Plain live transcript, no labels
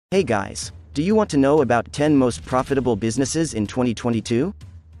Hey guys, do you want to know about 10 most profitable businesses in 2022?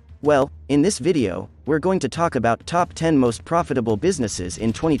 Well, in this video, we're going to talk about top 10 most profitable businesses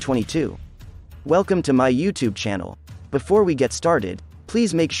in 2022. Welcome to my YouTube channel. Before we get started,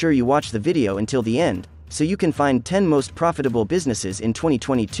 please make sure you watch the video until the end, so you can find 10 most profitable businesses in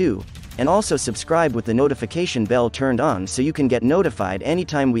 2022, and also subscribe with the notification bell turned on so you can get notified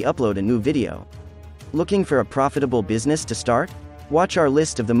anytime we upload a new video. Looking for a profitable business to start? Watch our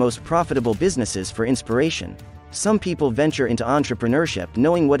list of the most profitable businesses for inspiration. Some people venture into entrepreneurship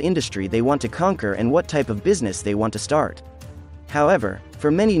knowing what industry they want to conquer and what type of business they want to start. However, for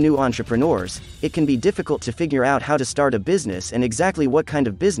many new entrepreneurs, it can be difficult to figure out how to start a business and exactly what kind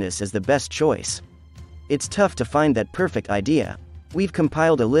of business is the best choice. It's tough to find that perfect idea. We've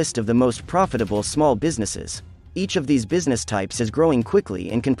compiled a list of the most profitable small businesses. Each of these business types is growing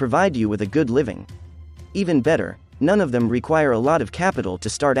quickly and can provide you with a good living. Even better, none of them require a lot of capital to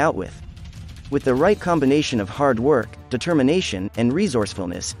start out with. With the right combination of hard work, determination, and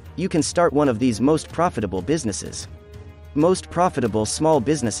resourcefulness, you can start one of these most profitable businesses. Most profitable small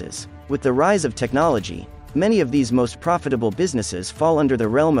businesses. With the rise of technology, many of these most profitable businesses fall under the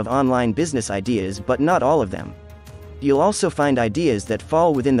realm of online business ideas, but not all of them. You'll also find ideas that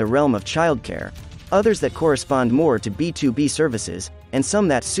fall within the realm of childcare, others that correspond more to B2B services, and some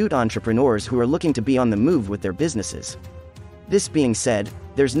that suit entrepreneurs who are looking to be on the move with their businesses. This being said,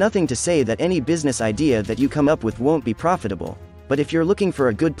 there's nothing to say that any business idea that you come up with won't be profitable, but if you're looking for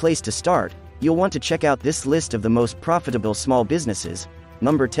a good place to start, you'll want to check out this list of the most profitable small businesses.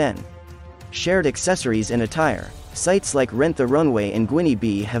 Number 10. Shared accessories and attire. Sites like Rent the Runway and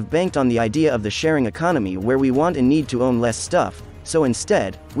𝐦𝐨𝐬𝐞 have banked on the idea of the sharing economy where we want and need to own less stuff, so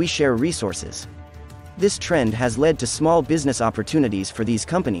instead, we share resources. This trend has led to small business opportunities for these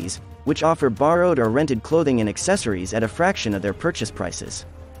companies, which offer borrowed or rented clothing and accessories at a fraction of their purchase prices.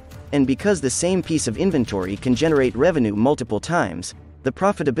 And because the same piece of inventory can generate revenue multiple times, the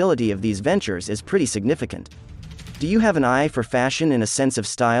profitability of these ventures is pretty significant. Do you have an eye for fashion and a sense of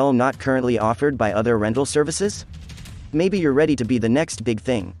style not currently offered by other rental services? Maybe you're ready to be the next big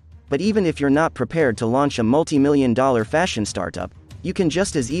thing. But even if you're not prepared to launch a multi-million-dollar fashion startup, you can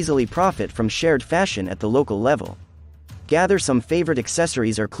just as easily profit from shared fashion at the local level. Gather some favorite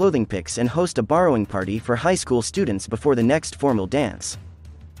accessories or clothing picks and host a borrowing party for high school students before the next formal dance.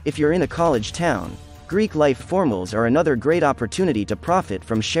 If you're in a college town, Greek life formals are another great opportunity to profit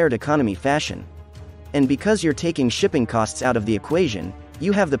from shared economy fashion. And because you're taking shipping costs out of the equation,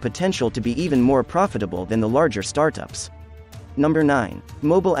 you have the potential to be even more profitable than the larger startups. Number 9.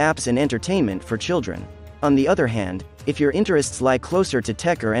 Mobile apps and entertainment for children. On the other hand, if your interests lie closer to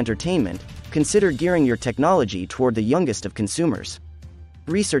tech or entertainment, consider gearing your technology toward the youngest of consumers.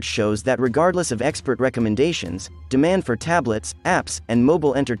 Research shows that regardless of expert recommendations, demand for tablets, apps, and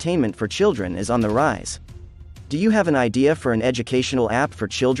mobile entertainment for children is on the rise. Do you have an idea for an educational app for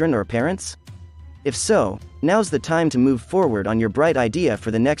children or parents? If so, now's the time to move forward on your bright idea for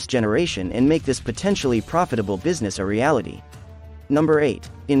the next generation and make this potentially profitable business a reality. Number 8.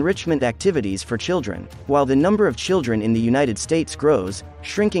 Enrichment activities for children. While the number of children in the United States grows,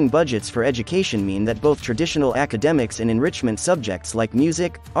 shrinking budgets for education mean that both traditional academics and enrichment subjects like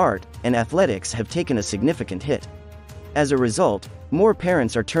music, art, and athletics have taken a significant hit. As a result, more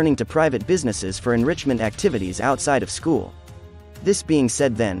parents are turning to private businesses for enrichment activities outside of school. This being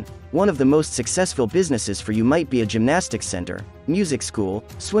said then, one of the most successful businesses for you might be a gymnastics center, music school,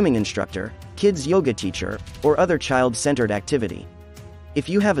 swimming instructor, kids yoga teacher, or other child-centered activity. If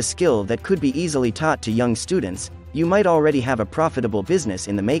you have a skill that could be easily taught to young students, you might already have a profitable business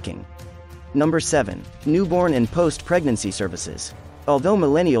in the making. Number 7. Newborn and post-pregnancy services. Although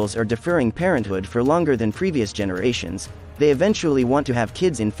millennials are deferring parenthood for longer than previous generations, they eventually want to have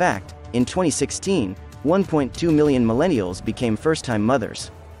kids. In fact, in 2016, 1.2 million millennials became first-time mothers.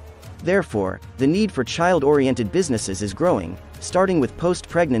 Therefore, the need for child-oriented businesses is growing, starting with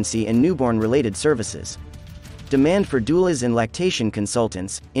post-pregnancy and newborn-related services. Demand for doulas and lactation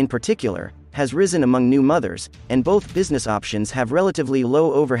consultants, in particular, has risen among new mothers, and both business options have relatively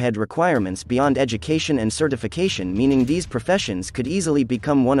low overhead requirements beyond education and certification, meaning these professions could easily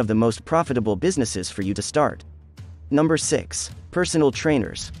become one of the most profitable businesses for you to start. Number 6. Personal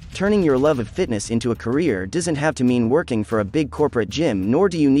trainers. Turning your love of fitness into a career doesn't have to mean working for a big corporate gym, nor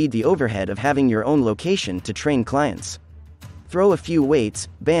do you need the overhead of having your own location to train clients. Throw a few weights,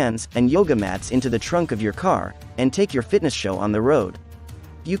 bands, and yoga mats into the trunk of your car, and take your fitness show on the road.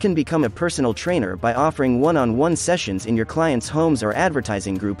 You can become a personal trainer by offering one-on-one sessions in your clients' homes or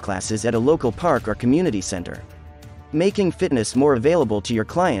advertising group classes at a local park or community center. Making fitness more available to your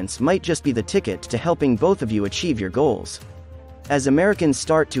clients might just be the ticket to helping both of you achieve your goals. As Americans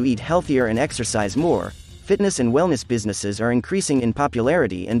start to eat healthier and exercise more, fitness and wellness businesses are increasing in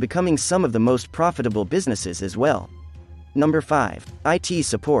popularity and becoming some of the most profitable businesses as well. Number 5. IT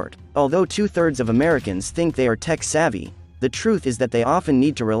support. Although 2/3 of Americans think they are tech-savvy, the truth is that they often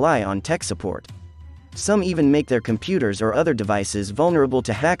need to rely on tech support. Some even make their computers or other devices vulnerable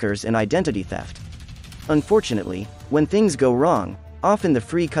to hackers and identity theft. Unfortunately, when things go wrong, often the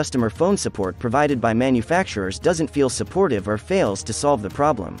free customer phone support provided by manufacturers doesn't feel supportive or fails to solve the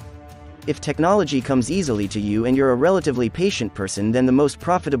problem. If technology comes easily to you and you're a relatively patient person, then the most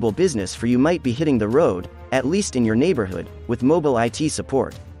profitable business for you might be hitting the road, at least in your neighborhood, with mobile IT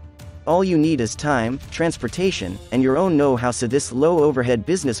support. All you need is time, transportation, and your own know-how, so this low-overhead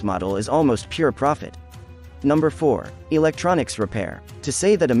business model is almost pure profit. Number 4. Electronics repair. To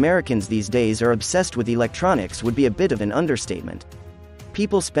say that Americans these days are obsessed with electronics would be a bit of an understatement.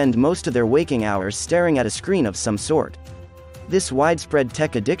 People spend most of their waking hours staring at a screen of some sort. This widespread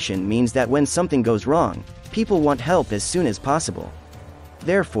tech addiction means that when something goes wrong, people want help as soon as possible.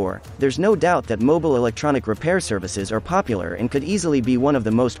 Therefore, there's no doubt that mobile electronic repair services are popular and could easily be one of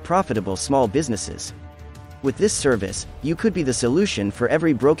the most profitable small businesses. With this service, you could be the solution for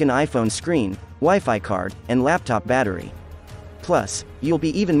every broken iPhone screen, Wi-Fi card, and laptop battery. Plus, you'll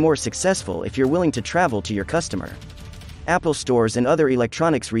be even more successful if you're willing to travel to your customer. Apple stores and other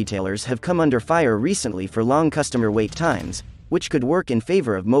electronics retailers have come under fire recently for long customer wait times, which could work in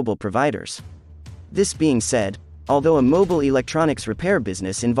favor of mobile providers. This being said, although a mobile electronics repair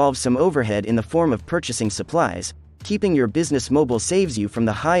business involves some overhead in the form of purchasing supplies, keeping your business mobile saves you from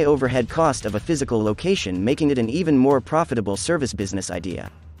the high overhead cost of a physical location, making it an even more profitable service business idea.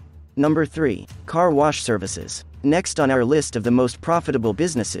 Number 3. Car wash services. Next on our list of the most profitable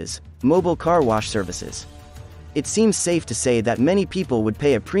businesses, mobile car wash services. It seems safe to say that many people would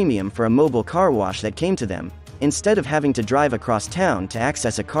pay a premium for a mobile car wash that came to them, instead of having to drive across town to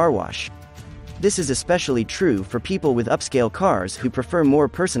access a car wash. This is especially true for people with upscale cars who prefer more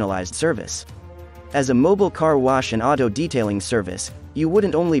personalized service. As a mobile car wash and auto detailing service, you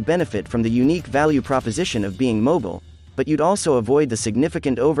wouldn't only benefit from the unique value proposition of being mobile, but you'd also avoid the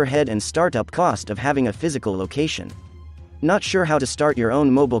significant overhead and startup cost of having a physical location. Not sure how to start your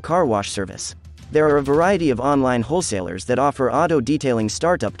own mobile car wash service? There are a variety of online wholesalers that offer auto detailing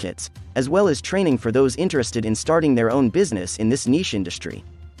startup kits, as well as training for those interested in starting their own business in this niche industry.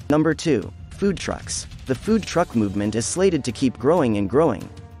 Number 2. Food trucks. The food truck movement is slated to keep growing and growing.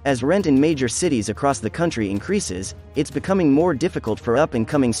 As rent in major cities across the country increases, it's becoming more difficult for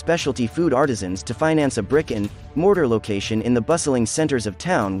up-and-coming specialty food artisans to finance a brick-and-mortar location in the bustling centers of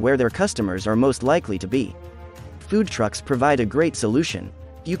town where their customers are most likely to be. Food trucks provide a great solution.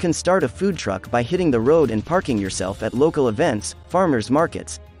 You can start a food truck by hitting the road and parking yourself at local events, farmers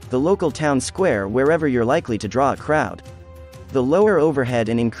markets, the local town square, wherever you're likely to draw a crowd. The lower overhead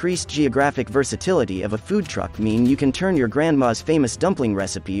and increased geographic versatility of a food truck mean you can turn your grandma's famous dumpling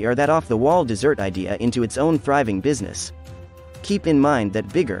recipe or that off-the-wall dessert idea into its own thriving business. Keep in mind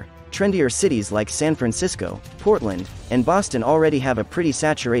that bigger, trendier cities like San Francisco, Portland, and Boston already have a pretty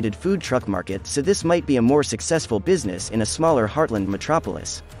saturated food truck market, so this might be a more successful business in a smaller heartland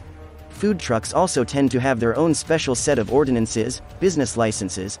metropolis. Food trucks also tend to have their own special set of ordinances, business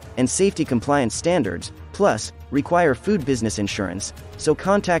licenses, and safety compliance standards, plus, require food business insurance, so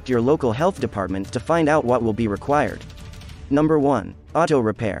contact your local health department to find out what will be required. Number 1. Auto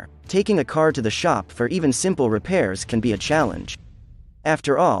repair. Taking a car to the shop for even simple repairs can be a challenge.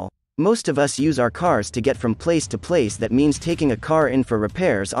 After all, most of us use our cars to get from place to place. That means taking a car in for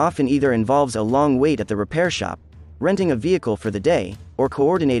repairs often either involves a long wait at the repair shop, renting a vehicle for the day, or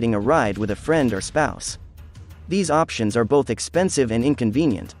coordinating a ride with a friend or spouse. These options are both expensive and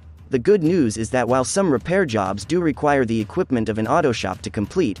inconvenient. The good news is that while some repair jobs do require the equipment of an auto shop to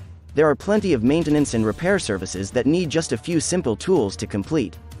complete, there are plenty of maintenance and repair services that need just a few simple tools to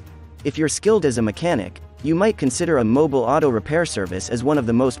complete. If you're skilled as a mechanic, you might consider a mobile auto repair service as one of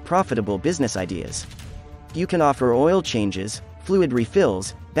the most profitable business ideas. You can offer oil changes, fluid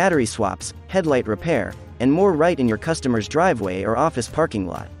refills, battery swaps, headlight repair, and more right in your customer's driveway or office parking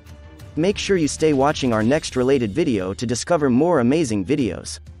lot. Make sure you stay watching our next related video to discover more amazing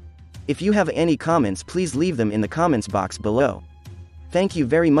videos. If you have any comments, please leave them in the comments box below. Thank you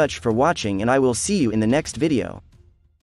very much for watching, and I will see you in the next video.